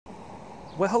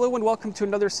Well, hello and welcome to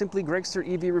another Simply Gregster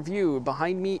EV review.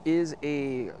 Behind me is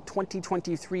a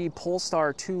 2023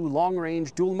 Polestar 2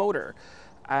 long-range dual motor.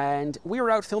 And we were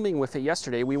out filming with it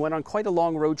yesterday. We went on quite a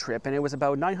long road trip, and it was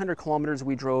about 900 kilometers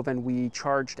we drove, and we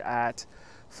charged at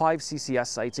 5 CCS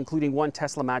sites, including one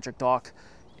Tesla Magic Dock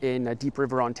in Deep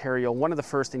River, Ontario, one of the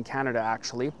first in Canada,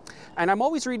 actually. And I'm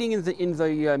always reading in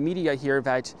the media here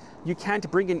that you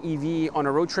can't bring an EV on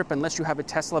a road trip unless you have a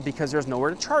Tesla because there's nowhere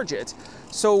to charge it.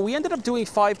 So we ended up doing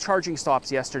 5 charging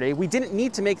stops yesterday. We didn't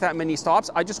need to make that many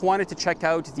stops. I just wanted to check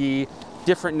out the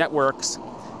different networks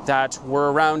that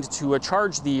were around to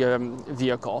charge the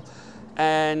vehicle.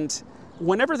 And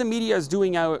whenever the media is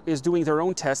doing their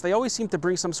own test, they always seem to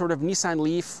bring some sort of Nissan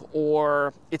Leaf,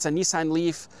 or it's a Nissan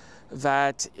Leaf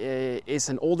that is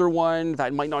an older one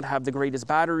that might not have the greatest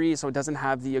battery, so it doesn't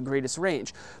have the greatest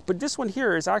range. But this one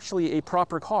here is actually a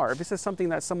proper car. This is something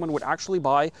that someone would actually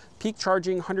buy. Peak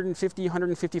charging, 150,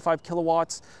 155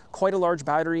 kilowatts, quite a large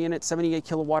battery in it, 78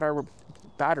 kilowatt hour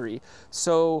battery.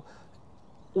 So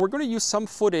we're going to use some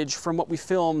footage from what we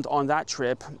filmed on that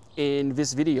trip in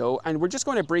this video, and we're just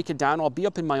going to break it down. I'll be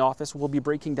up in my office. We'll be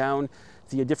breaking down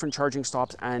the different charging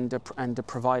stops and the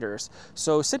providers.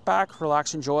 So sit back,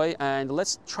 relax, enjoy, and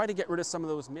let's try to get rid of some of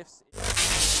those myths.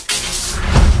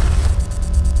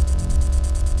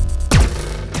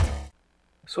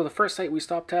 So the first site we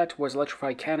stopped at was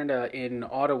Electrify Canada in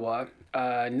Ottawa.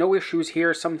 No issues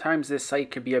here. Sometimes this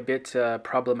site could be a bit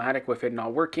problematic with it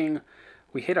not working.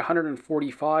 We hit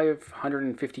 145,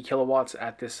 150 kilowatts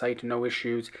at this site, no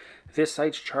issues. This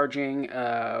site's charging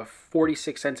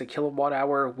 46 cents a kilowatt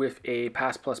hour with a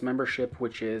Pass Plus membership,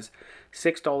 which is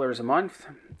 $6 a month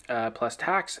plus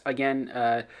tax.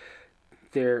 Again,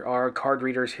 there are card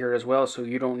readers here as well, so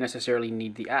you don't necessarily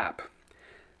need the app.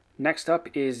 Next up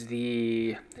is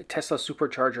the Tesla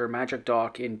Supercharger Magic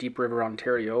Dock in Deep River,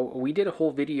 Ontario. We did a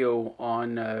whole video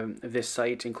on this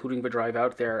site, including the drive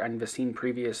out there and the scene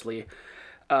previously.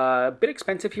 A bit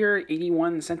expensive here,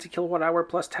 81 cents a kilowatt hour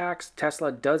plus tax.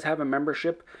 Tesla does have a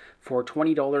membership for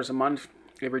 $20 a month.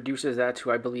 It reduces that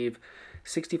to, I believe,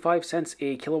 65 cents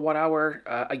a kilowatt hour.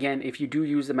 Again, if you do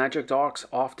use the Magic Docks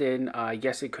often,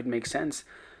 yes, it could make sense.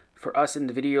 For us in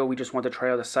the video, we just want to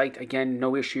try out the site. Again,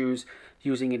 no issues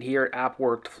using it here. App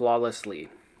worked flawlessly.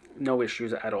 No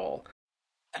issues at all.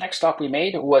 The next stop we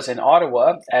made was in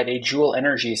Ottawa at a Joule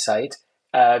Energy site.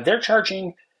 They're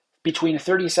charging between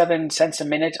 37 cents a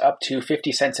minute up to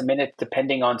 50 cents a minute,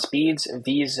 depending on speeds.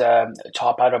 These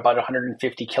top out about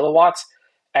 150 kilowatts,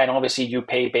 and obviously you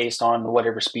pay based on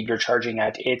whatever speed you're charging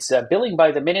at. It's billing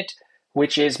by the minute,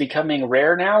 which is becoming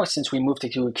rare now since we moved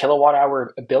to kilowatt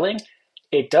hour billing.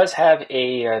 It does have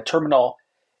a terminal,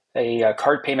 a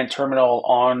card payment terminal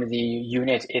on the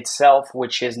unit itself,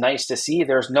 which is nice to see.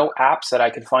 There's no apps that I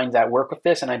could find that work with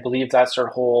this, and I believe that's their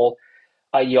whole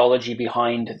ideology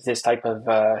behind this type of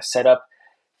setup.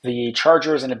 The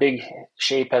charger is in a big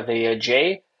shape of a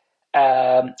J.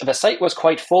 The site was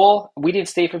quite full. We didn't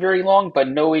stay for very long, but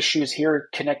no issues here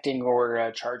connecting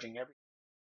or charging everything.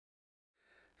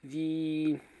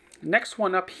 The next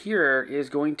one up here is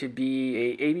going to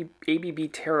be a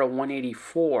ABB Terra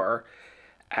 184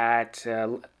 at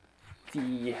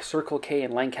the Circle K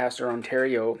in Lancaster,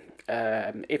 Ontario.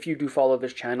 If you do follow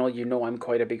this channel, you know I'm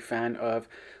quite a big fan of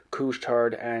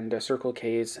Couche-Tard and Circle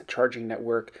K's charging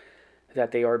network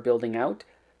that they are building out.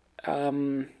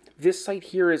 This site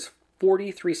here is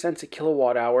 43 cents a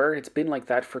kilowatt hour. It's been like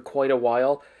that for quite a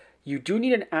while. You do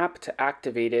need an app to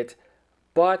activate it,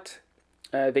 but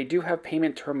they do have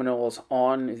payment terminals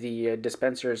on the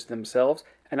dispensers themselves.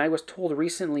 And I was told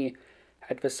recently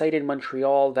at the site in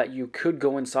Montreal that you could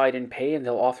go inside and pay, and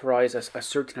they'll authorize a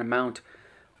certain amount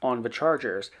on the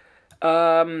chargers.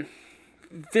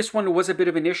 This one was a bit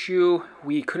of an issue.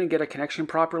 We couldn't get a connection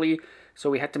properly, so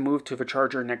we had to move to the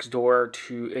charger next door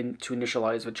to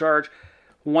initialize the charge.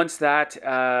 Once that,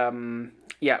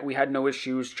 yeah, we had no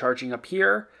issues charging up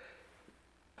here.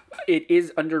 It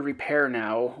is under repair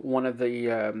now, one of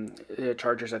the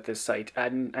chargers at this site.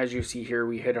 And as you see here,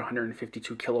 we hit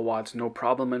 152 kilowatts, no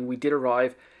problem. And we did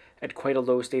arrive at quite a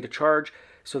low state of charge.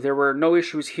 So there were no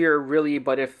issues here, really,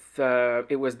 but if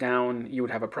it was down, you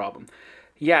would have a problem.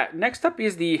 Yeah, next up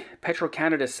is the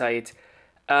Petro-Canada site.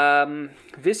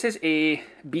 This is a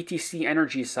BTC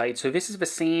Energy site. So this is the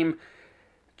same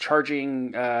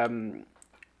charging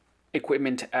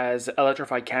equipment as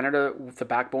Electrify Canada with the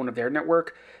backbone of their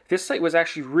network. This site was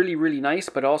actually really, really nice,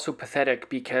 but also pathetic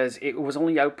because it was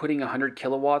only outputting 100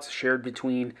 kilowatts shared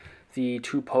between the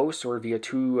two posts or via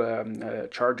two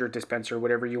charger dispenser,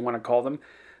 whatever you want to call them.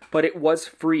 But it was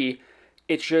free.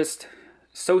 It's just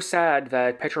so sad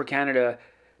that Petro-Canada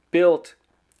built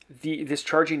this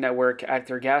charging network at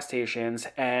their gas stations,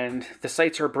 and the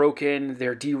sites are broken,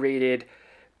 they're derated,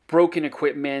 broken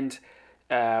equipment.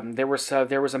 There was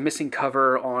a missing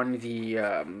cover on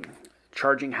the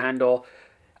charging handle.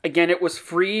 Again, it was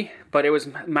free, but it was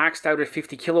maxed out at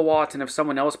 50 kilowatts, and if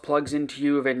someone else plugs into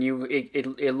you, then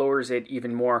it lowers it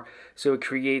even more, so it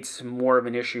creates more of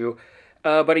an issue.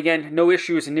 But again, no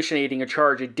issues initiating a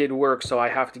charge. It did work, so I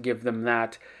have to give them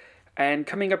that. And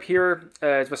coming up here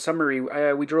as a summary,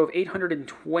 we drove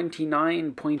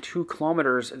 829.2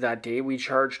 kilometers that day. We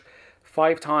charged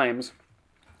 5 times.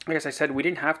 Like as I said, we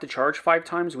didn't have to charge 5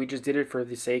 times. We just did it for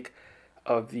the sake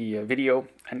of the video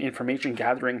and information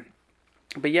gathering.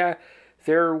 But yeah,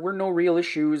 there were no real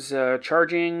issues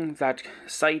charging. That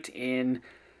site in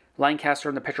Lancaster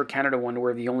and the Petro-Canada one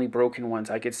were the only broken ones,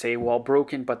 I could say. Well,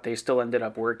 broken, but they still ended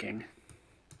up working.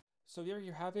 So there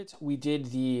you have it. We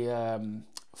did the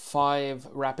 5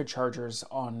 rapid chargers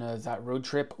on that road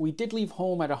trip. We did leave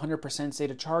home at 100%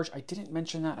 state of charge. I didn't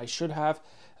mention that. I should have.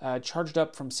 Charged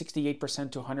up from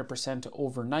 68% to 100%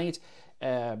 overnight.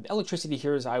 Electricity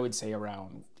here is, I would say,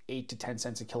 around 8 to 10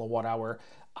 cents a kilowatt hour.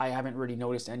 I haven't really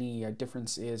noticed any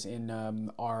differences in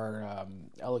our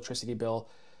electricity bill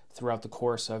throughout the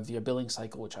course of the billing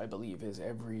cycle, which I believe is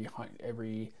every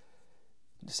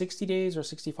 60 days or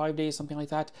 65 days, something like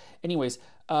that. Anyways,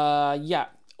 yeah,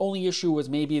 only issue was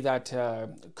maybe that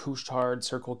Couche-Tard,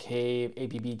 Circle K,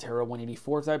 ABB Terra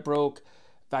 184 that broke.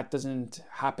 That doesn't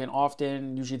happen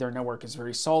often. Usually their network is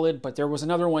very solid, but there was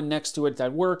another one next to it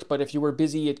that worked. But if you were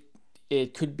busy,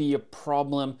 it could be a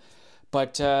problem.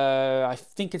 But I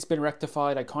think it's been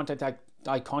rectified. I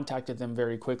contacted them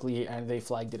very quickly, and they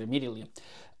flagged it immediately.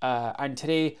 And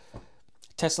today,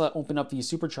 Tesla opened up these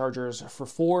superchargers for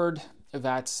Ford.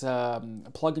 That's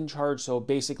plug and charge. So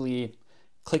basically,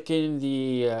 click in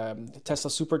the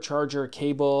Tesla supercharger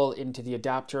cable into the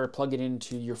adapter, plug it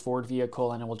into your Ford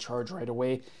vehicle, and it will charge right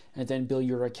away, and then bill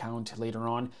your account later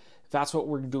on. That's what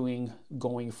we're doing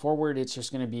going forward. It's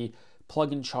just going to be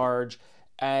plug and charge,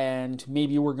 and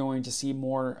maybe we're going to see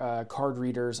more card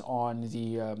readers on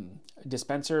the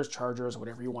dispensers, chargers,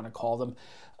 whatever you want to call them.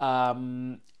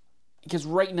 Because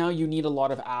right now you need a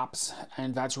lot of apps,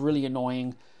 and that's really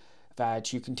annoying,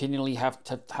 that you continually have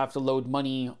to load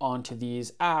money onto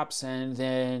these apps, and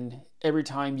then every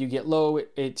time you get low,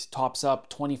 it tops up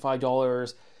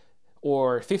 $25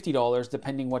 or $50,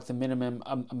 depending what the minimum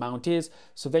amount is.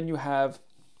 So then you have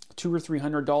 $200 or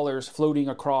 $300 floating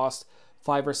across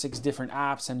 5 or 6 different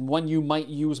apps, and one you might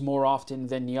use more often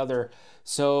than the other.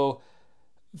 So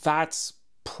that's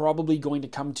probably going to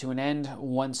come to an end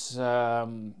once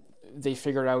they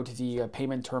figure out the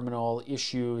payment terminal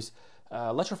issues.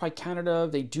 Electrify Canada,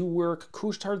 they do work.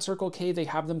 Couche-Tard, Circle K, they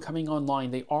have them coming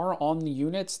online. They are on the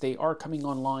units. They are coming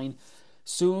online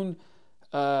soon.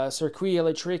 Circuit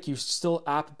Electric, you still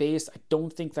app-based. I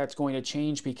don't think that's going to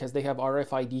change because they have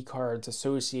RFID cards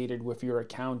associated with your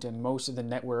account, and most of the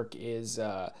network is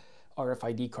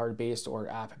RFID card-based or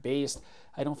app-based.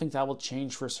 I don't think that will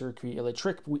change for Circuit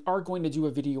Electric. We are going to do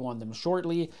a video on them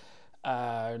shortly.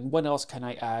 What else can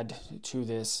I add to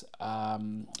this?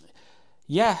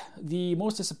 Yeah, the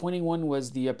most disappointing one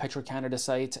was the Petro-Canada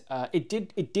site.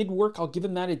 It did work. I'll give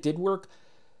them that. It did work.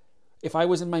 If I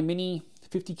was in my Mini,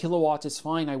 50 kilowatts is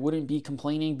fine. I wouldn't be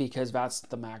complaining because that's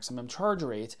the maximum charge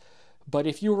rate. But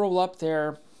if you roll up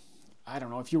there, I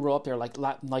don't know, if you roll up there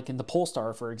like in the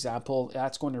Polestar, for example,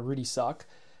 that's going to really suck.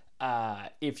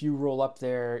 If you roll up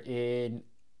there in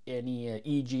any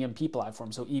eGMP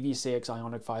platform, so EV6,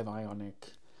 Ioniq 5, Ioniq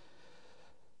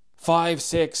 5,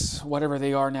 6, whatever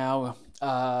they are now,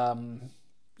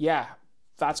 yeah,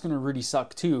 that's going to really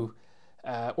suck too.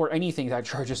 Or anything that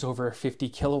charges over 50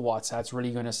 kilowatts, that's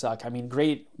really going to suck. I mean,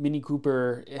 great Mini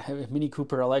Cooper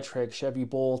Electric, Chevy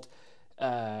Bolt,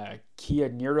 Kia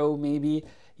Niro maybe.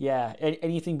 Yeah,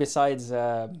 anything besides,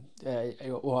 let's add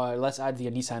the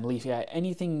Nissan Leaf. Yeah,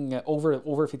 anything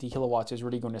over 50 kilowatts is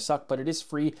really going to suck, but it is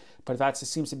free. But it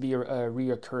seems to be a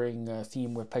reoccurring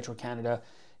theme with Petro-Canada,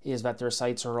 is that their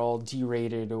sites are all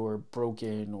derated or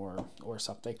broken or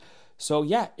something. So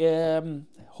yeah,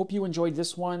 hope you enjoyed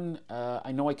this one.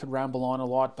 I know I could ramble on a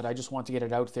lot, but I just want to get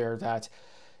it out there that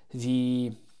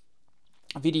the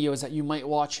videos that you might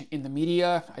watch in the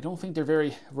media, I don't think they're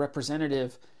very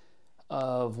representative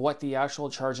of what the actual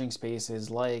charging space is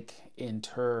like in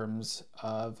terms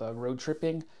of road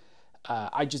tripping.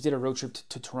 I just did a road trip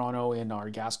to Toronto in our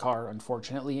gas car,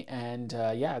 unfortunately, and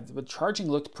yeah, the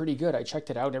charging looked pretty good. I checked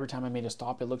it out. Every time I made a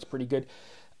stop, it looked pretty good.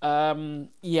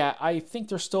 Yeah, I think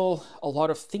there's still a lot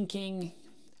of thinking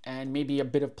and maybe a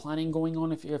bit of planning going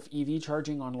on if EV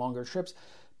charging on longer trips,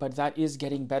 but that is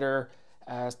getting better.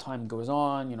 as time goes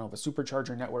on. You know, the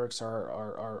supercharger networks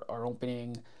are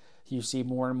opening. You see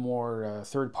more and more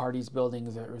third parties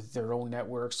building their own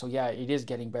networks. So yeah, it is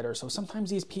getting better. So sometimes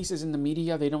these pieces in the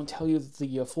media, they don't tell you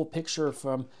the full picture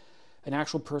from an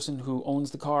actual person who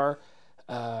owns the car,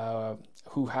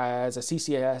 who has a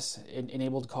CCS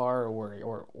enabled car,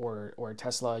 or a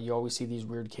Tesla. You always see these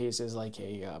weird cases like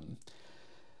a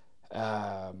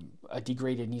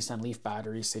degraded Nissan Leaf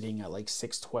battery sitting at like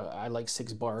 6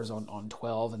 bars on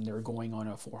 12, and they're going on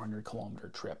a 400-kilometer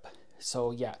trip.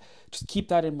 So yeah, just keep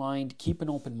that in mind. Keep an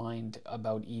open mind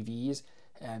about EVs,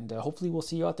 and hopefully we'll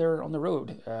see you out there on the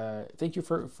road. Thank you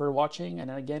for watching,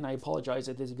 and again, I apologize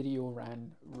that this video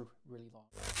ran really long.